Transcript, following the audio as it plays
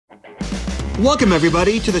Welcome,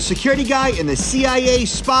 everybody, to the Security Guy and the CIA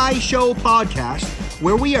Spy Show podcast,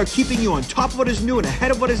 where we are keeping you on top of what is new and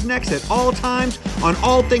ahead of what is next at all times on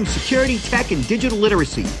all things security, tech, and digital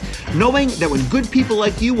literacy. Knowing that when good people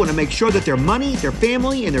like you want to make sure that their money, their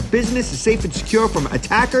family, and their business is safe and secure from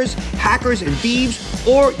attackers, hackers, and thieves,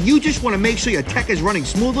 or you just want to make sure your tech is running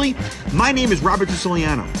smoothly, my name is Robert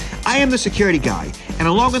Siciliano. I am the Security Guy, and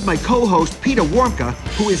along with my co-host, Peter Warmka,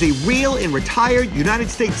 who is a real and retired United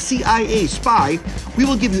States CIA spy, we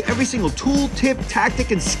will give you every single tool, tip,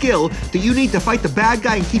 tactic, and skill that you need to fight the bad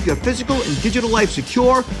guy and keep your physical and digital life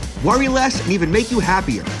secure, worry less, and even make you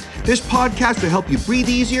happier. This podcast will help you breathe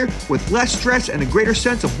easier with less stress and a greater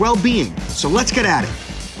sense of well-being. So let's get at it.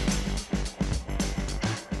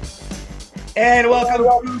 And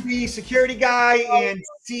welcome to the Security Guy and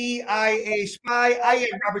CIA Spy. I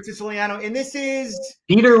am Robert Siciliano, and this is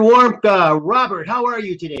Peter Warmka. Robert, how are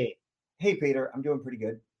you today? Hey, Peter. I'm doing pretty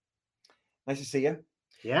good. Nice to see you.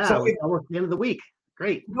 Yeah, so it's almost the end of the week.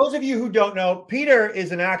 Great. For those of you who don't know, Peter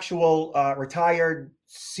is an actual retired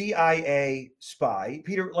CIA spy.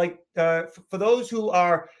 Peter, for those who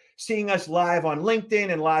are seeing us live on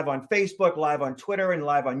LinkedIn and live on Facebook, live on Twitter, and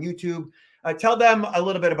live on YouTube, tell them a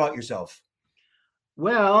little bit about yourself.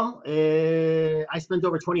 Well, I spent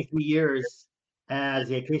over 23 years as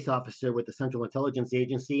a case officer with the Central Intelligence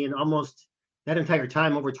Agency, and almost that entire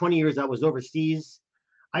time, over 20 years, I was overseas.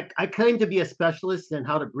 I claim to be a specialist in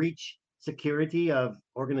how to breach security of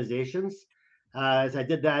organizations, as I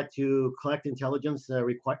did that to collect intelligence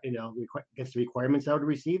against the requirements I would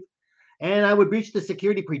receive. And I would breach the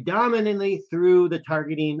security predominantly through the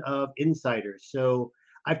targeting of insiders. So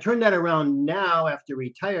I've turned that around now after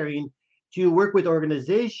retiring to work with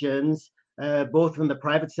organizations, both from the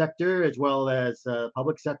private sector as well as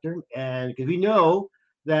public sector. And because we know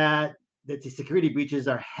that the security breaches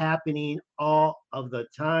are happening all of the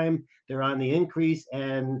time, they're on the increase,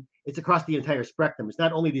 and it's across the entire spectrum. It's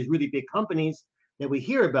not only these really big companies that we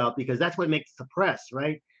hear about, because that's what makes the press,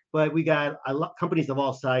 right? But we got a lot companies of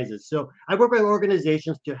all sizes. So I work with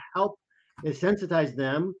organizations to help sensitize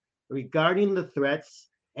them regarding the threats,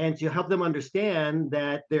 and to help them understand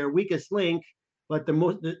that their weakest link, but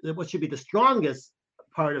what should be the strongest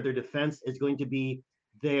part of their defense, is going to be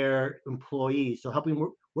their employees. So helping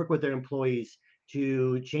work with their employees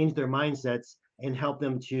to change their mindsets and help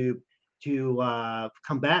them to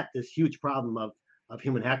combat this huge problem of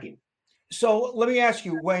human hacking. So let me ask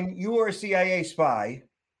you, when you were a CIA spy,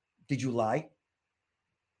 did you lie?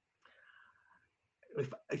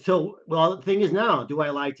 Well, the thing is now, do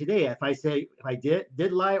I lie today? If I say if I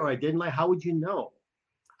did lie or I didn't lie, how would you know?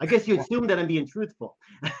 I guess you assume that I'm being truthful.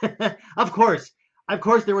 Of course,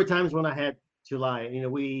 there were times when I had to lie. You know,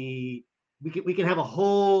 we can have a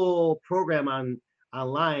whole program on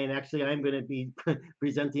lying. Actually, I'm going to be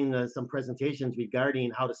presenting some presentations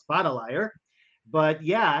regarding how to spot a liar. But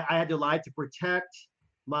yeah, I had to lie to protect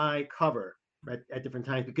my cover at different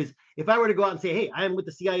times, because if I were to go out and say, hey, I'm with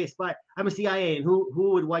the CIA spy, I'm a CIA, and who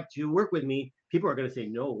would like to work with me, people are going to say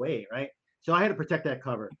no way, right? So I had to protect that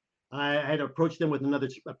cover. I had to approach them with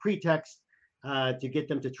a pretext to get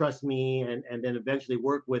them to trust me, and then eventually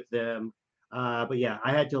work with them. But yeah,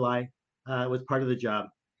 I had to lie. It was part of the job.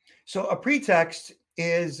 So a pretext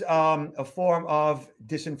is a form of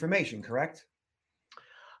disinformation, correct?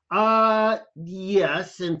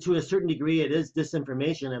 Yes, and to a certain degree, it is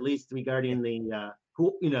disinformation, at least regarding the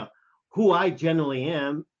who I generally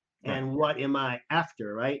am and what am I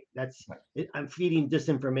after, right? I'm feeding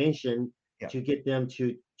disinformation to get them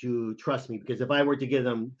to trust me, because if I were to give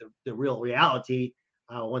them the real reality,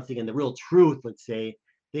 once again, the real truth, let's say,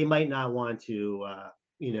 they might not want to,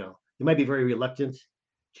 they might be very reluctant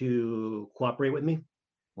to cooperate with me.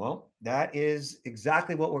 Well, that is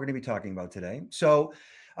exactly what we're going to be talking about today. So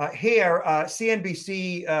here,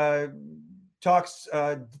 CNBC talks,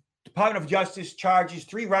 Department of Justice charges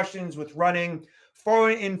 3 Russians with running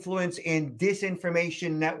foreign influence and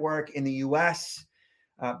disinformation network in the U.S.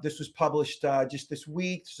 This was published just this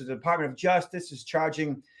week. So the Department of Justice is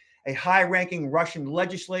charging a high-ranking Russian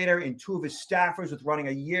legislator and 2 of his staffers with running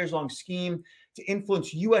a years-long scheme to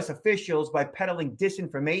influence U.S. officials by peddling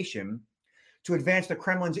disinformation to advance the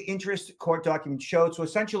Kremlin's interest, court documents showed. So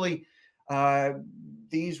essentially,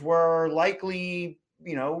 these were likely,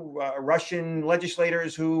 Russian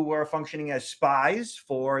legislators who were functioning as spies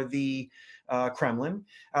for the Kremlin.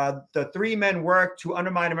 The 3 men worked to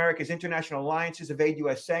undermine America's international alliances, evade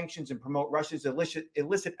U.S. sanctions, and promote Russia's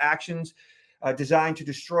illicit actions designed to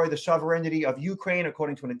destroy the sovereignty of Ukraine,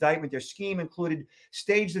 according to an indictment. Their scheme included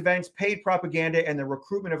staged events, paid propaganda, and the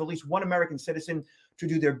recruitment of at least 1 American citizen to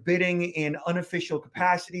do their bidding in unofficial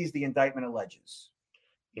capacities, the indictment alleges.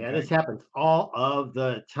 Yeah, Okay. this happens all of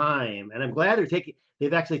the time, and I'm glad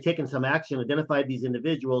they've actually taken some action, identified these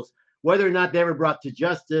individuals. Whether or not they were brought to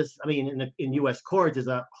justice, I mean, in U.S. courts is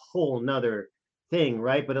a whole nother thing,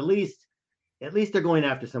 right? But at least they're going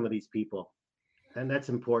after some of these people, and that's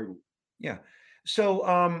important. Yeah. So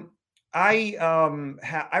I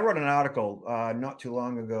wrote an article not too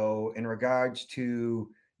long ago in regards to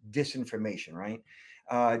disinformation, right?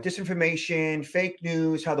 Disinformation, fake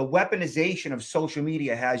news, how the weaponization of social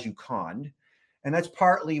media has you conned, and that's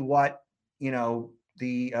partly what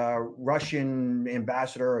the Russian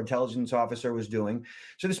ambassador or intelligence officer was doing.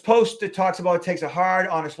 So this post that talks about takes a hard,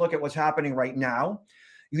 honest look at what's happening right now.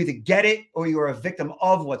 You either get it or you're a victim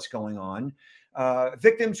of what's going on.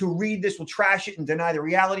 Victims who read this will trash it and deny the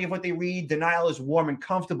reality of what they read. Denial is warm and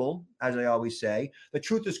comfortable, as I always say. The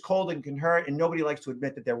truth is cold and can hurt, and nobody likes to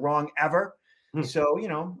admit that they're wrong ever. So,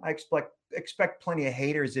 I expect plenty of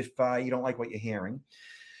haters if you don't like what you're hearing.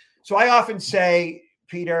 So I often say,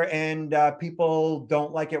 Peter, and people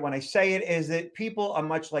don't like it when I say it, is that people are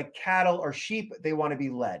much like cattle or sheep. They want to be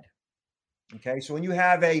led. Okay. So when you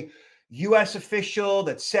have a U.S. official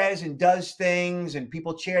that says and does things and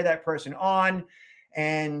people cheer that person on,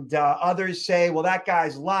 and others say, well, that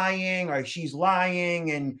guy's lying or she's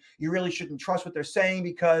lying, and you really shouldn't trust what they're saying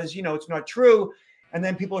because, it's not true. And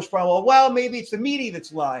then people respond, well, maybe it's the media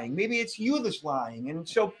that's lying. Maybe it's you that's lying. And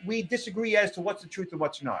so we disagree as to what's the truth and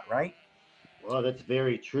what's not, right? Well, that's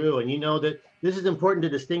very true. And you know that this is important to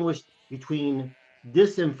distinguish between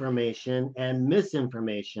disinformation and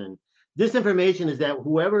misinformation. Disinformation is that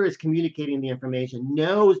whoever is communicating the information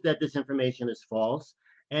knows that this information is false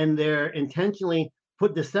and they're intentionally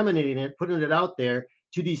disseminating it, putting it out there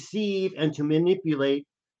to deceive and to manipulate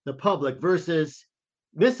the public versus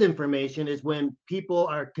misinformation is when people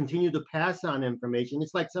are continue to pass on information.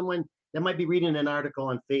 It's like someone that might be reading an article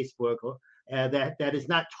on Facebook or, that is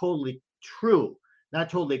not totally true, not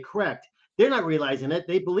totally correct. They're not realizing it.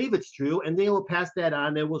 They believe it's true, and they will pass that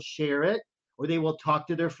on. They will share it, or they will talk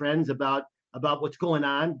to their friends about what's going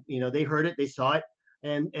on. They heard it, they saw it,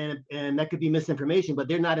 and that could be misinformation. But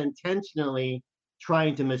they're not intentionally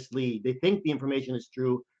trying to mislead. They think the information is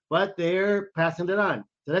true, but they're passing it on.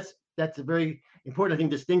 So that's a very important, I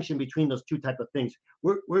think, distinction between those two type of things.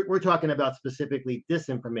 We're talking about specifically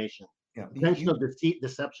disinformation, Yeah. intentional deceit,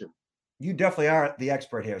 deception. You definitely are the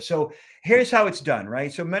expert here. So here's how it's done,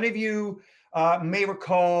 right? So many of you may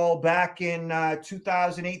recall back in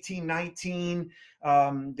 2018, 19,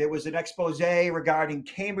 there was an expose regarding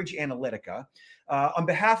Cambridge Analytica on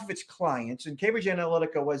behalf of its clients. And Cambridge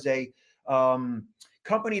Analytica was a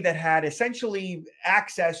company that had essentially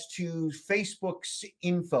access to Facebook's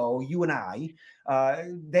info, you and I.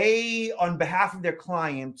 They, on behalf of their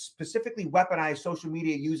clients, specifically weaponized social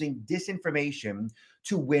media using disinformation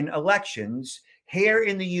to win elections here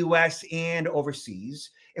in the US and overseas.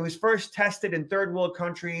 It was first tested in third world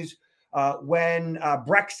countries when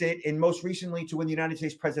Brexit, and most recently to win the United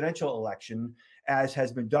States presidential election, as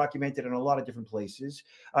has been documented in a lot of different places.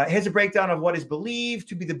 Here's a breakdown of what is believed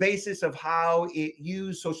to be the basis of how it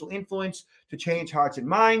used social influence to change hearts and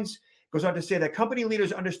minds. Goes on to say that company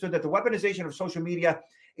leaders understood that the weaponization of social media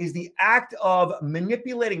is the act of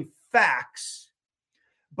manipulating facts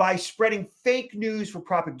by spreading fake news for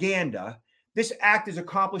propaganda. This act is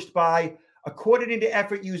accomplished by a coordinated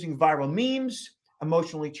effort using viral memes,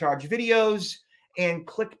 emotionally charged videos, and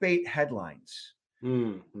clickbait headlines.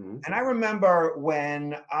 Mm-hmm. And I remember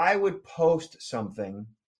when I would post something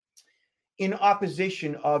in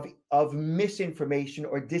opposition of misinformation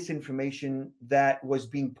or disinformation that was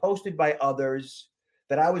being posted by others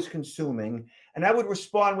that I was consuming, and I would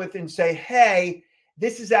respond with and say, hey,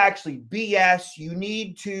 this is actually BS. You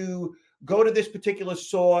need to go to this particular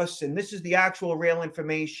source, and this is the actual real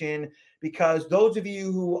information, because those of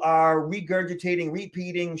you who are regurgitating,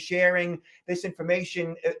 repeating, sharing this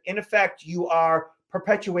information, in effect, you are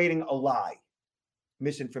perpetuating a lie,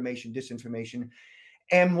 misinformation, disinformation.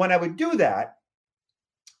 And when I would do that,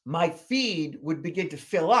 my feed would begin to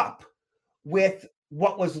fill up with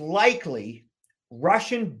what was likely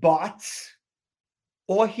Russian bots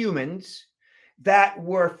or humans that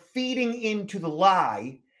were feeding into the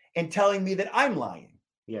lie and telling me that I'm lying.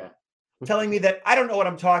 Yeah. Telling me that I don't know what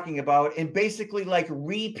I'm talking about, and basically like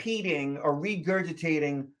repeating or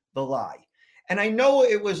regurgitating the lie. And I know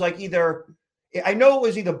it was either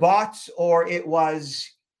bots or it was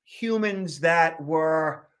humans that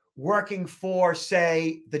were working for,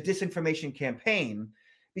 say, the disinformation campaign,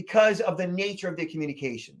 because of the nature of their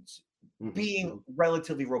communications, being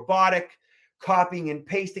relatively robotic, copying and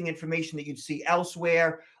pasting information that you'd see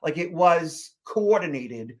elsewhere. Like, it was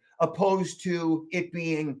coordinated, opposed to it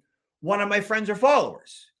being one of my friends or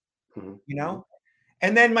followers, Mhm. you know?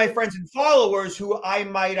 And then my friends and followers who I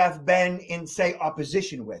might have been in, say,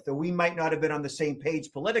 opposition with, or we might not have been on the same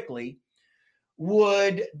page politically,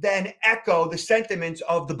 would then echo the sentiments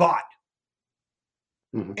of the bot.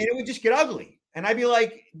 Mhm. And it would just get ugly. And I'd be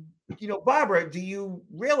like, Barbara, do you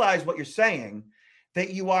realize what you're saying?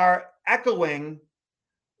 That you are echoing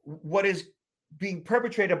what is being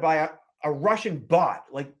perpetrated by a Russian bot.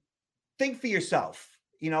 Like, think for yourself,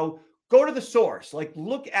 go to the source, like,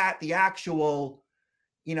 look at the actual,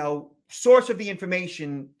 source of the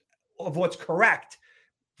information of what's correct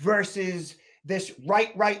versus this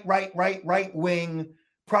right wing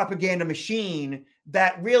propaganda machine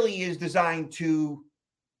that really is designed to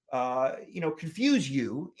confuse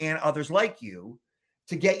you and others like you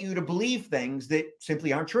to get you to believe things that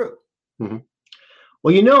simply aren't true. Mhm.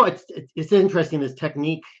 Well, it's interesting, this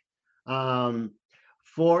technique, um,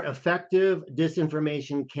 for effective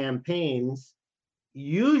disinformation campaigns.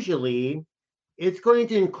 Usually, it's going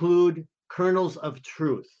to include kernels of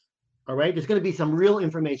truth. All right, there's going to be some real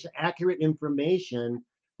information, accurate information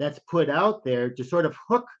that's put out there to sort of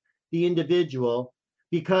hook the individual,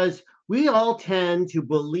 because we all tend to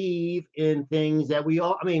believe in things that we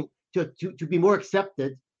all, I mean, to be more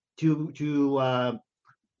accepted, to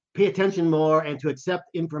pay attention more, and to accept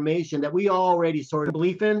information that we already sort of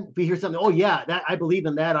believe in. If we hear something, oh yeah, that I believe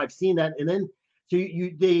in that, I've seen that, and then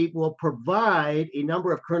they will provide a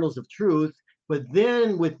number of kernels of truth, but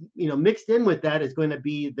then with mixed in with that is going to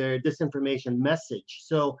be their disinformation message.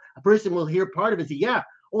 So a person will hear part of it and say, yeah,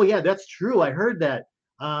 oh yeah, that's true, I heard that,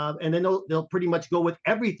 and then they'll pretty much go with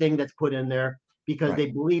everything that's put in there because Right.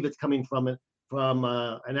 they believe it's coming from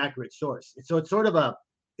an accurate source. So it's sort of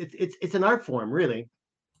it's an art form, really.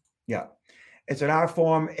 Yeah. It's an art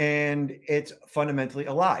form and it's fundamentally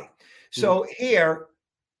a lie. Mhm. So here,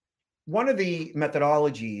 one of the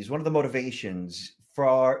methodologies, one of the motivations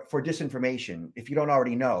for disinformation, if you don't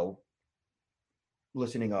already know,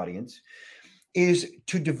 listening audience, is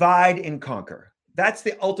to divide and conquer. That's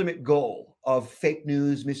the ultimate goal of fake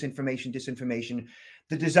news, misinformation, disinformation.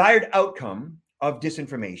 The desired outcome of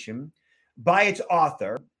disinformation by its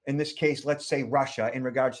author, in this case, let's say Russia, in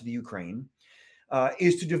regards to the Ukraine,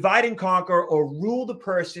 is to divide and conquer or rule the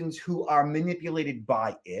persons who are manipulated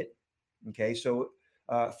by it. Okay, so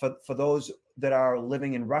for those that are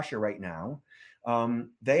living in Russia right now,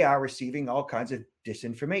 they are receiving all kinds of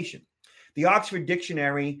disinformation. The Oxford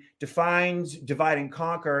Dictionary defines divide and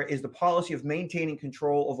conquer is the policy of maintaining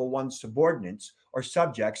control over one's subordinates or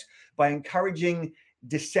subjects by encouraging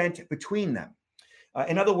dissent between them.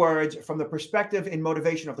 In other words, from the perspective and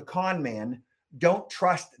motivation of the con man, don't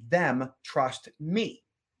trust them, trust me.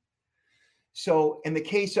 So, in the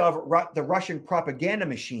case of the Russian propaganda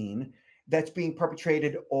machine that's being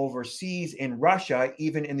perpetrated overseas in Russia,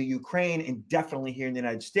 even in the Ukraine, and definitely here in the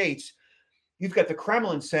United States, you've got the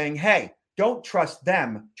Kremlin saying, hey, don't trust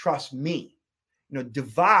them, trust me.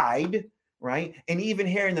 Divide, right? And even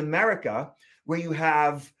here in America, where you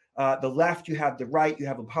have the left, you have the right, you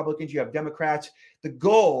have Republicans, you have Democrats, the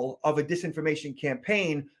goal of a disinformation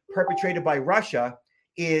campaign perpetrated by Russia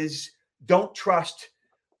is don't trust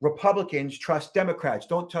Republicans, trust Democrats.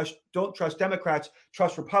 Don't trust Democrats,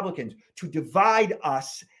 trust Republicans, to divide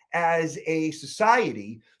us as a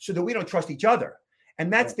society so that we don't trust each other.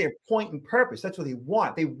 And that's their point and purpose. That's what they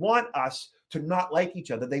want. They want us to not like each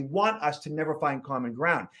other. They want us to never find common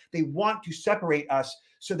ground. They want to separate us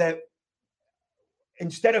so that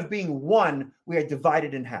instead of being one, we are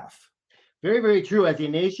divided in half. Very, very true as a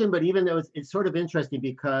nation, but even though it's sort of interesting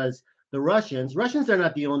because the Russians are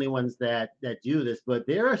not the only ones that do this, but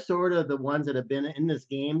they're sort of the ones that have been in this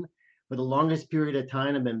game for the longest period of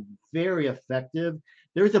time and been very effective.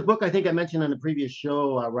 There's a book I think I mentioned on the previous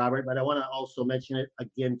show, Robert, but I want to also mention it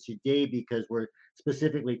again today because we're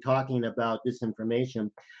specifically talking about disinformation.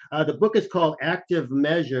 The book is called Active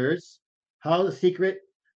Measures: How the Secret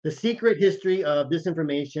History of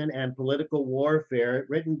Disinformation and Political Warfare,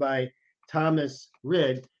 written by Thomas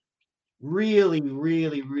Rid. Really,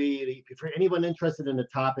 really, really, for anyone interested in the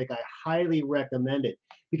topic, I highly recommend it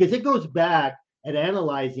because it goes back at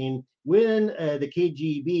analyzing when the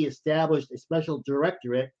KGB established a special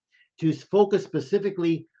directorate to focus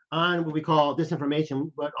specifically on what we call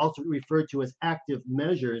disinformation, but also referred to as active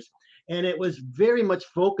measures. And it was very much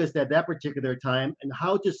focused at that particular time on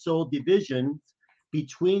how to sow divisions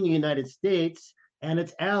between the United States and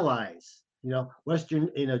its allies,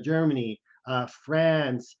 Western, Germany,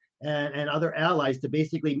 France, and other allies, to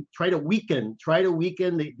basically try to weaken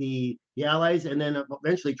the allies, and then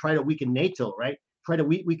eventually try to weaken NATO, right? Try to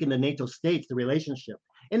weaken the NATO states, the relationship,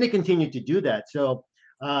 and they continue to do that. So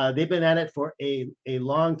They've been at it for a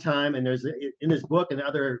long time, and there's in this book and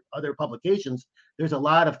other publications, there's a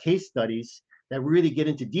lot of case studies that really get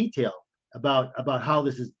into detail about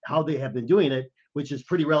how they have been doing it, which is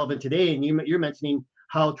pretty relevant today. And you're mentioning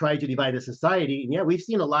how trying to divide the society, and yeah, we've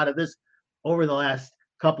seen a lot of this over the last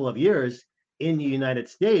couple of years in the United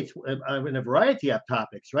States in a variety of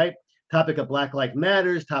topics, right? Topic of Black Lives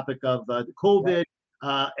Matters, topic of COVID,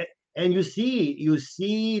 uh, and you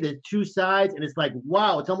see the two sides, and it's like,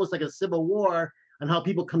 wow, it's almost like a civil war on how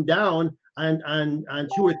people come down on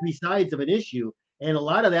two or three sides of an issue. And a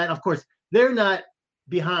lot of that, of course, they're not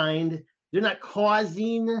behind, they're not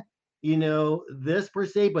causing this per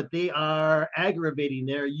se, but they are aggravating,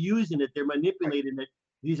 they're using it, they're manipulating it.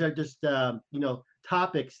 These are just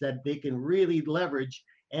topics that they can really leverage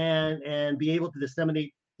and be able to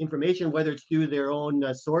disseminate information, whether it's through their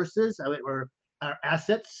own sources or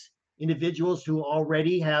assets, individuals who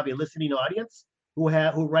already have a listening audience, who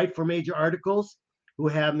write for major articles, who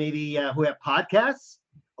have who have podcasts,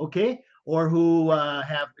 okay, or who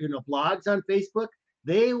have blogs on Facebook.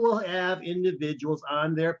 They will have individuals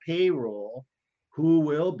on their payroll who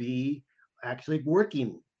will be actually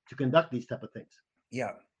working to conduct these type of things.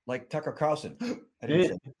 Yeah, like Tucker Carlson. I Yeah. didn't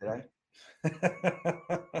say that, did I?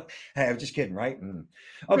 Hey, I was just kidding, right?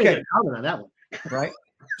 Okay, comment on that one. Right.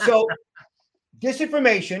 So,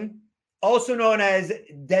 disinformation, also known as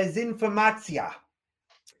disinformatia.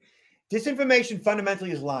 Disinformation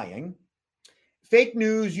fundamentally is lying. Fake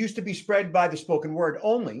news used to be spread by the spoken word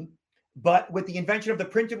only, but with the invention of the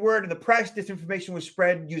printed word and the press, disinformation was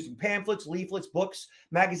spread using pamphlets, leaflets, books,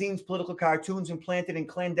 magazines, political cartoons, and planted in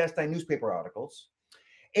clandestine newspaper articles.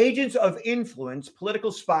 Agents of influence,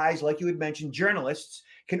 political spies, like you had mentioned, journalists,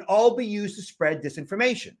 can all be used to spread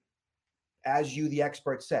disinformation. As you, the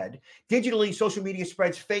expert, said, digitally, social media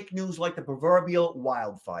spreads fake news like the proverbial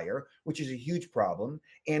wildfire, which is a huge problem,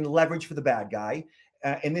 and leverage for the bad guy.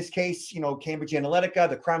 In this case, Cambridge Analytica,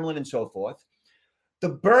 the Kremlin, and so forth. The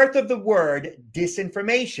birth of the word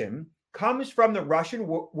disinformation comes from the Russian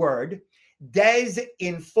word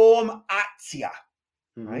desinformatia,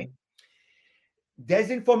 right?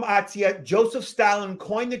 Desinformatia, Joseph Stalin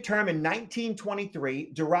coined the term in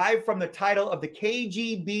 1923, derived from the title of the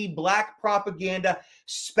KGB Black Propaganda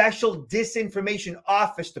Special Disinformation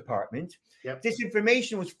Office Department. Yep.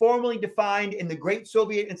 Disinformation was formally defined in the Great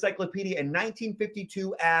Soviet Encyclopedia in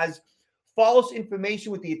 1952 as false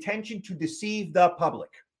information with the intention to deceive the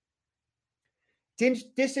public.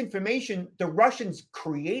 Disinformation, the Russians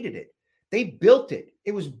created it. They built it.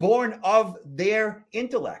 It was born of their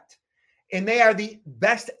intellect, and they are the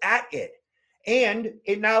best at it. And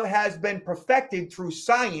it now has been perfected through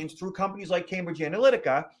science, through companies like Cambridge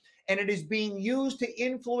Analytica, and it is being used to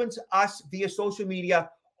influence us via social media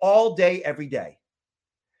all day, every day.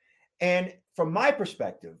 And from my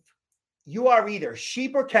perspective, you are either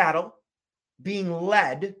sheep or cattle being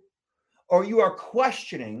led, or you are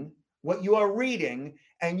questioning what you are reading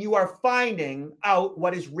and you are finding out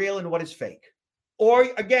what is real and what is fake. Or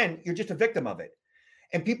again, you're just a victim of it.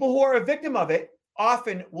 And people who are a victim of it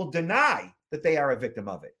often will deny that they are a victim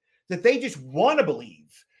of it, that they just want to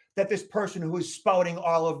believe that this person who is spouting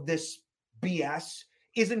all of this BS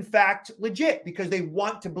is in fact legit because they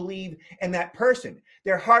want to believe in that person.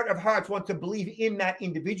 Their heart of hearts want to believe in that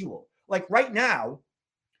individual. Like right now,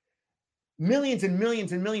 millions and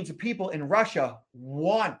millions and millions of people in Russia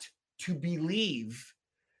want to believe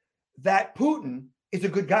that Putin is a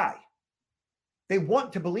good guy. They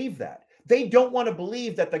want to believe that. They don't want to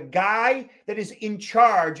believe that the guy that is in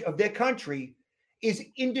charge of their country is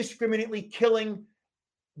indiscriminately killing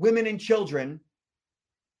women and children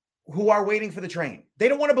who are waiting for the train. They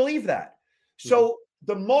don't want to believe that. So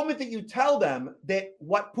the moment that you tell them that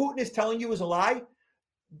what Putin is telling you is a lie,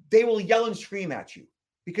 they will yell and scream at you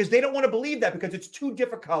because they don't want to believe that, because it's too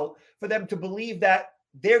difficult for them to believe that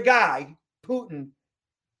their guy, Putin,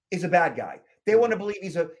 is a bad guy. They want to believe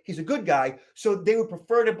he's a good guy, so they would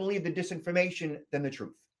prefer to believe the disinformation than the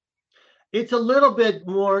truth. It's a little bit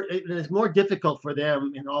more, it's more difficult for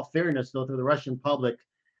them, in all fairness, though, to the Russian public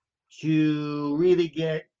to really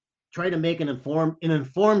try to make an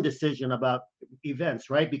informed decision about events,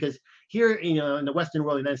 right? Because here, in the Western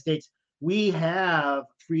world, United States, we have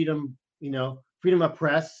freedom, freedom of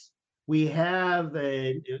press. We have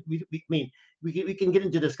we can get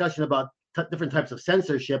into discussion about different types of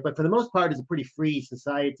censorship, but for the most part, it's a pretty free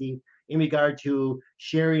society in regard to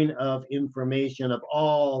sharing of information of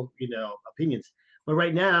all opinions. But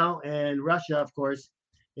right now, in Russia, of course,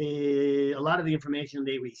 a lot of the information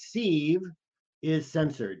they receive is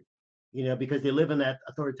censored, because they live in that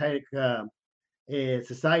authoritarian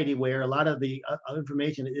society where a lot of the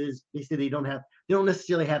information is basically they they don't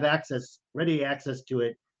necessarily have ready access to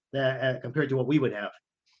it that compared to what we would have.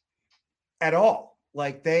 At all.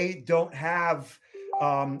 Like they don't have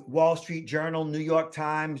Wall Street Journal, New York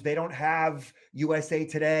Times. They don't have USA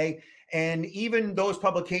Today. And even those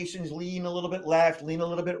publications lean a little bit left, lean a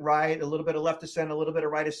little bit right, a little bit of left of center, a little bit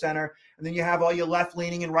of right of center. And then you have all your left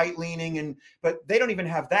leaning and right leaning. But they don't even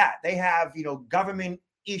have that. They have, government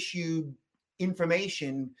issued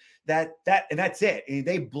information and that's it.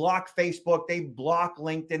 They block Facebook, they block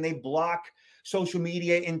LinkedIn, they block social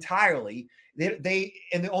media entirely. And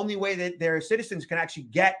the only way that their citizens can actually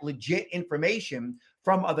get legit information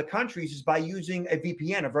from other countries is by using a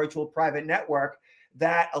VPN, a virtual private network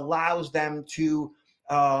that allows them to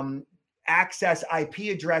access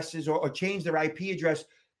IP addresses or change their IP address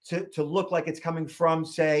to look like it's coming from,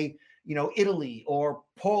 say, Italy or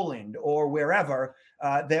Poland or wherever,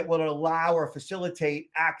 that will allow or facilitate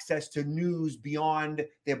access to news beyond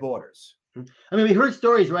their borders. I mean, we heard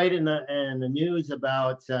stories, right, in the news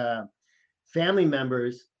about family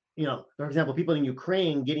members, for example, people in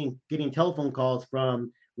Ukraine getting telephone calls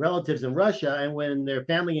from relatives in Russia, and when their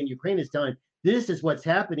family in Ukraine is telling this is what's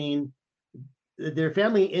happening, their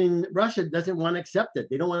family in Russia doesn't want to accept it.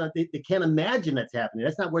 They don't want to. They can't imagine that's happening.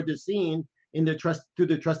 That's not what they're seeing through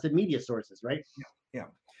their trusted media sources, right? Yeah.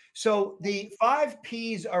 So the 5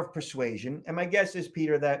 P's of persuasion, and my guess is,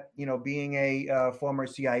 Peter, that being a former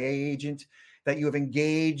CIA agent, that you have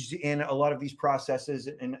engaged in a lot of these processes,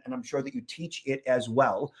 and I'm sure that you teach it as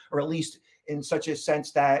well, or at least in such a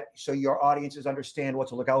sense that so your audiences understand what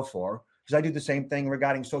to look out for. Because I do the same thing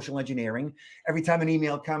regarding social engineering. Every time an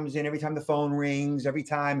email comes in, every time the phone rings, every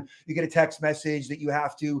time you get a text message, that you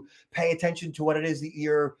have to pay attention to what it is that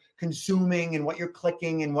you're consuming and what you're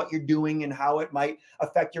clicking and what you're doing and how it might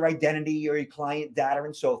affect your identity or your client data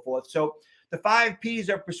and so forth. So the 5 P's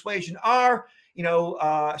of persuasion are,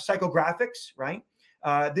 psychographics, right?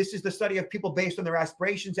 This is the study of people based on their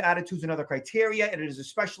aspirations, attitudes, and other criteria. And it is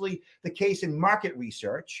especially the case in market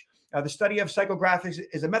research. The study of psychographics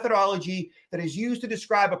is a methodology that is used to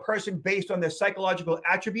describe a person based on their psychological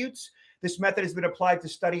attributes. This method has been applied to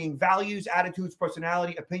studying values, attitudes,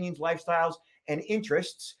 personality, opinions, lifestyles, and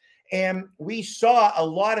interests. And we saw a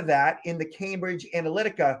lot of that in the Cambridge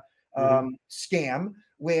Analytica scam,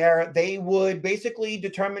 where they would basically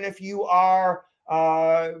determine if you are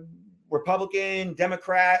Republican,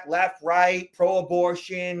 Democrat, left, right,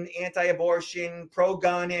 pro-abortion, anti-abortion,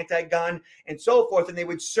 pro-gun, anti-gun, and so forth. And they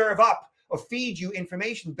would serve up or feed you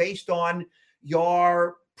information based on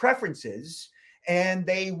your preferences. And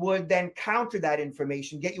they would then counter that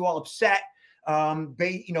information, get you all upset.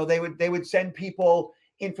 They would send people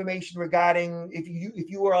information regarding if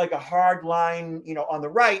you were like a hard line, on the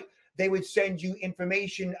right, they would send you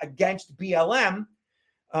information against BLM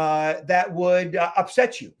that would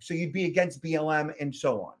upset you. So you'd be against BLM and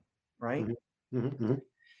so on, right?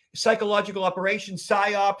 Psychological operations,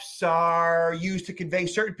 PSYOPs, are used to convey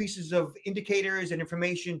certain pieces of indicators and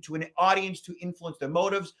information to an audience to influence their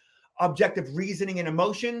motives, objective reasoning, and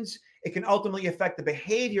emotions. It can ultimately affect the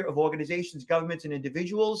behavior of organizations, governments, and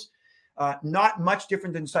individuals. Not much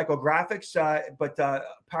different than psychographics, but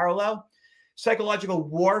parallel. Psychological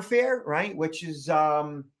warfare, right, which is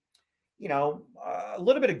a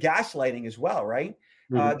little bit of gaslighting as well, right?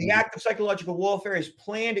 The act of psychological warfare is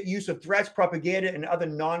planned use of threats, propaganda, and other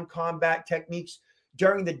non-combat techniques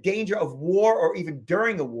during the danger of war or even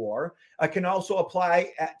during a war. Can also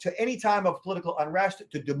apply to any time of political unrest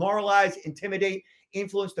to demoralize, intimidate,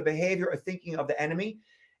 influence the behavior or thinking of the enemy.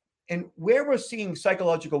 And where we're seeing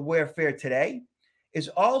psychological warfare today is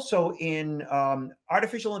also in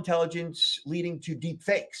artificial intelligence leading to deep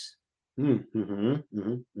fakes.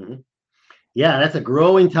 Yeah, that's a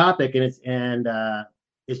growing topic, and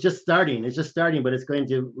it's just starting. It's just starting, but it's going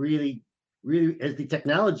to really, as the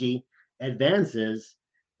technology advances,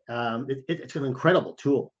 it's an incredible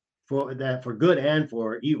tool for good and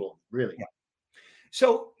for evil, really. Yeah.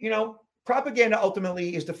 So, propaganda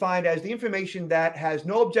ultimately is defined as the information that has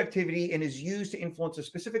no objectivity and is used to influence a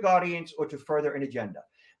specific audience or to further an agenda.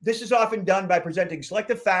 This is often done by presenting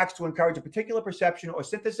selective facts to encourage a particular perception or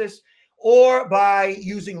synthesis, or by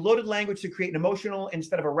using loaded language to create an emotional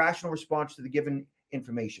instead of a rational response to the given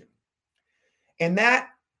information. And that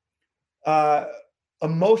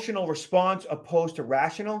emotional response opposed to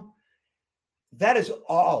rational, that is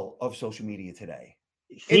all of social media today.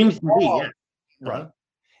 It seems to be, yeah. Right.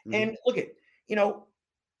 And look at,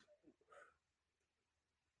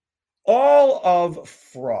 all of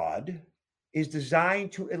fraud is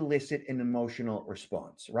designed to elicit an emotional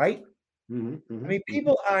response, right? I mean,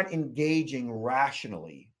 people aren't engaging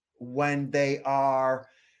rationally when they are,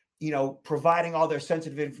 providing all their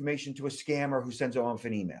sensitive information to a scammer who sends them off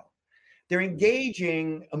an email. They're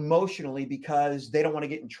engaging emotionally because they don't want to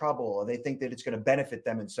get in trouble, or they think that it's going to benefit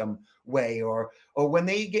them in some way, or when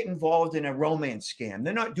they get involved in a romance scam,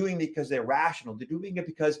 they're not doing it because they're rational. They're doing it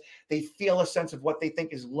because they feel a sense of what they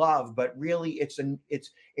think is love, but really it's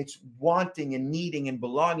wanting and needing and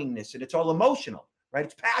belongingness, and it's all emotional, right?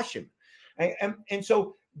 It's passion. And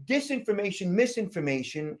so disinformation,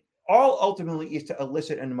 misinformation, all ultimately is to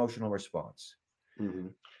elicit an emotional response. Mm-hmm.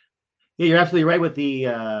 Yeah, you're absolutely right with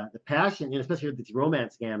the passion, especially with these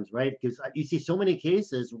romance scams, right? Because you see so many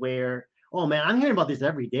cases where, oh man, I'm hearing about this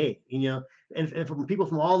every day, and from people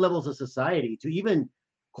from all levels of society to even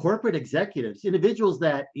corporate executives, individuals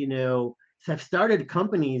that have started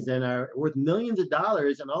companies and are worth millions of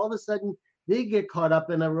dollars, and all of a sudden they get caught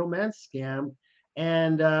up in a romance scam,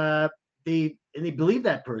 and they believe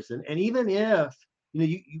that person, and even if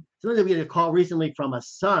sometimes we had a call recently from a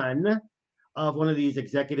son of one of these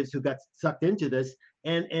executives who got sucked into this,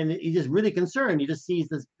 and he's just really concerned. He just sees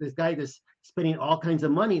this guy just spending all kinds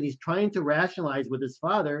of money, and he's trying to rationalize with his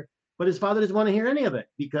father, but his father doesn't want to hear any of it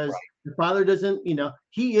because the father doesn't.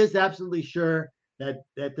 He is absolutely sure that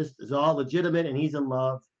this is all legitimate and he's in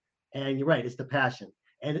love. And you're right, it's the passion,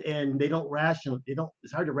 and they don't rational. They don't.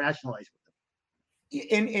 It's hard to rationalize with them.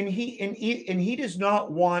 And he does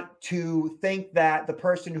not want to think that the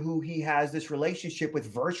person who he has this relationship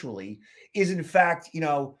with virtually is in fact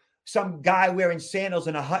some guy wearing sandals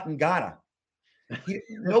in a hut in Ghana.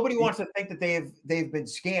 Nobody wants to think that they've been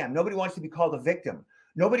scammed. Nobody wants to be called a victim.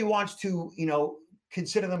 Nobody wants to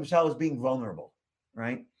consider themselves being vulnerable,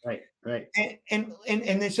 right? Right. And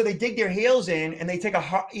then so they dig their heels in and they take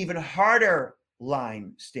a even harder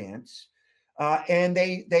line stance. And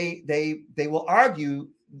they will argue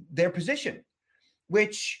their position,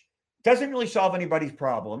 which doesn't really solve anybody's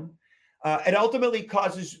problem. It ultimately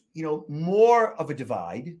causes more of a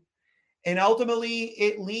divide, and ultimately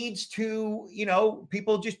it leads to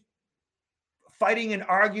people just fighting and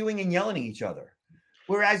arguing and yelling at each other.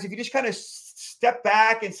 Whereas if you just kind of step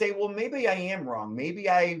back and say, well, maybe I am wrong, maybe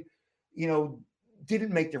I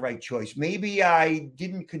didn't make the right choice, maybe I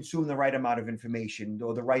didn't consume the right amount of information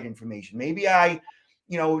or the right information, maybe I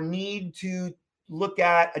need to look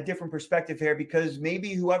at a different perspective here, because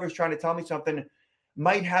maybe whoever's trying to tell me something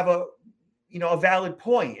might have a valid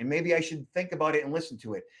point, and maybe I should think about it and listen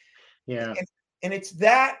to it. Yeah. And it's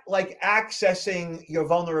that, like, accessing your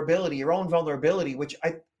vulnerability, your own vulnerability, which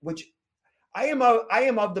I am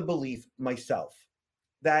of the belief myself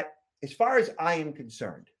that, as far as I am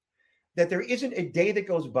concerned, that there isn't a day that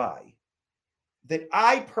goes by that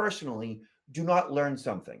I personally do not learn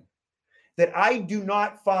something, that I do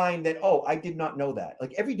not find that, oh, I did not know that.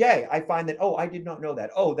 Like, every day I find that, oh, I did not know that.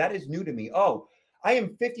 Oh, that is new to me. Oh, I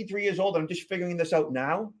am 53 years old. I'm just figuring this out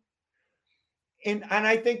now. And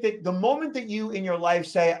I think that the moment that you in your life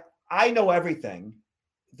say, I know everything,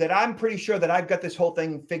 that I'm pretty sure that I've got this whole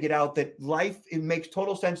thing figured out, that life, it makes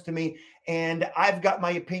total sense to me, and I've got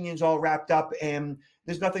my opinions all wrapped up, and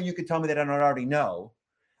there's nothing you can tell me that I don't already know.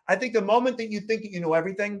 I think the moment that you think that you know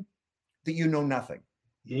everything, that you know nothing.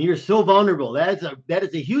 You're so vulnerable. That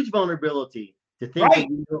is a huge vulnerability to think Right.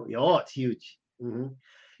 that it's huge. Mm-hmm.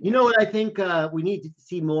 You know what I think we need to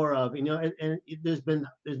see more of, and there's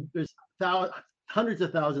hundreds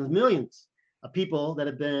of thousands, millions of people that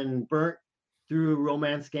have been burnt through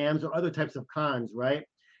romance scams or other types of cons, right?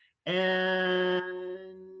 And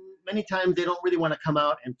many times they don't really want to come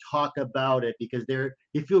out and talk about it because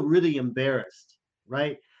they feel really embarrassed,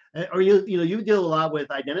 right? Or you deal a lot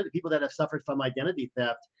with identity people that have suffered from identity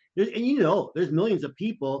theft, and there's millions of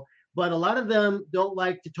people, but a lot of them don't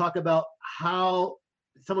like to talk about how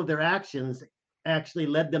some of their actions actually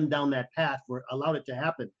led them down that path or allowed it to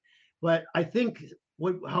happen. But I think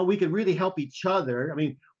how we could really help each other. I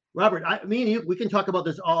mean, Robert, me and you, we can talk about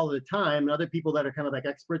this all the time, and other people that are kind of like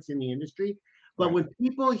experts in the industry. But Right. when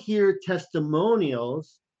people hear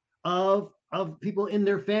testimonials of people in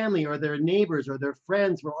their family or their neighbors or their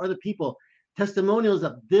friends or other people, testimonials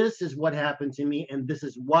of this is what happened to me and this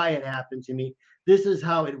is why it happened to me. This is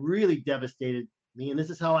how it really devastated me, and this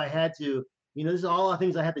is how I had to, this is all the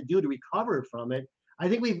things I had to do to recover from it. I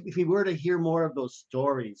think if we were to hear more of those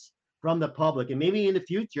stories from the public, and maybe in the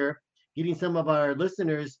future, getting some of our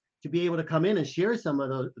listeners to be able to come in and share some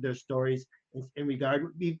of their stories in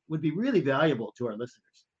regard would be really valuable to our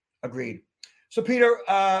listeners. Agreed. So, Peter,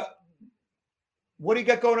 what do you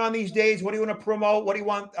got going on these days? What do you want to promote? What do you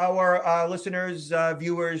want our listeners,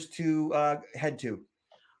 viewers to head to?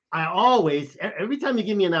 I always, every time you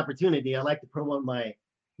give me an opportunity, I like to promote my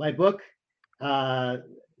book,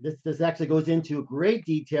 this actually goes into great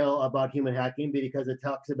detail about human hacking because it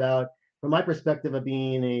talks about, from my perspective of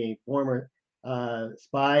being a former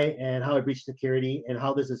spy, and how I breached security and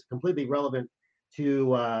how this is completely relevant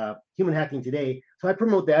to human hacking today. So I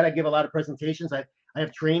promote that. I give a lot of presentations. I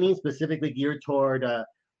have training specifically geared toward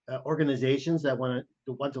organizations that want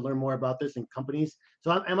to learn more about this, and companies.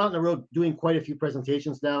 So I'm out on the road doing quite a few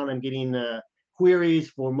presentations now, and I'm getting queries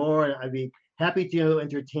for more. And I'd be happy to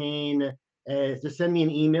entertain. Just send me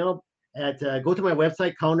an email at go to my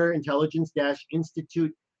website,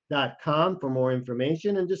 counterintelligence-institute.com, for more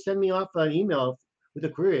information, and just send me off an email with a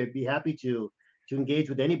query. I'd be happy to engage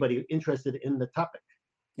with anybody interested in the topic.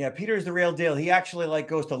 Yeah, Peter is the real deal. He actually like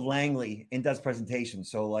goes to Langley and does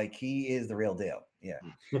presentations. So like he is the real deal. Yeah.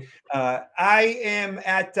 I am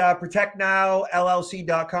at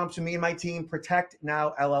protectnowllc.com. So me and my team,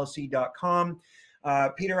 protectnowllc.com.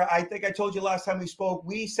 Peter, I think I told you last time we spoke,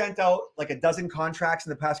 we sent out like a dozen contracts in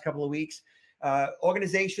the past couple of weeks.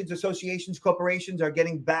 Organizations, associations, corporations are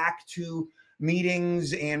getting back to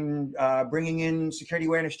meetings and bringing in security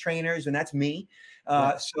awareness trainers, and that's me.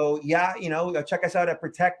 So yeah, check us out at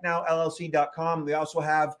protectnowllc.com. We also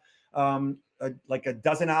have like a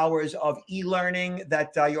dozen hours of e-learning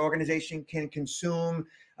that your organization can consume.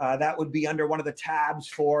 That would be under one of the tabs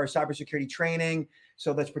for cybersecurity training.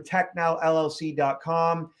 So that's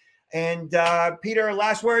protectnowllc.com. And Peter,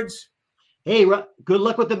 last words? Hey, good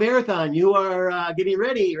luck with the marathon. You are getting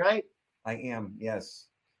ready, right? I am, yes.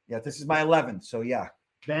 Yeah, this is my 11th, so yeah.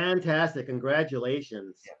 Fantastic.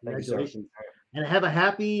 Congratulations. Yeah, congratulations. And have a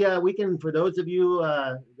happy weekend for those of you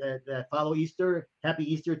that follow Easter. Happy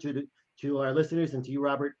Easter to our listeners, and to you,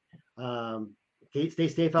 Robert. Kate, stay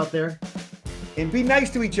safe out there. And be nice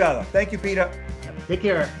to each other. Thank you, Peter. Take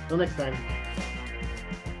care. Till next time.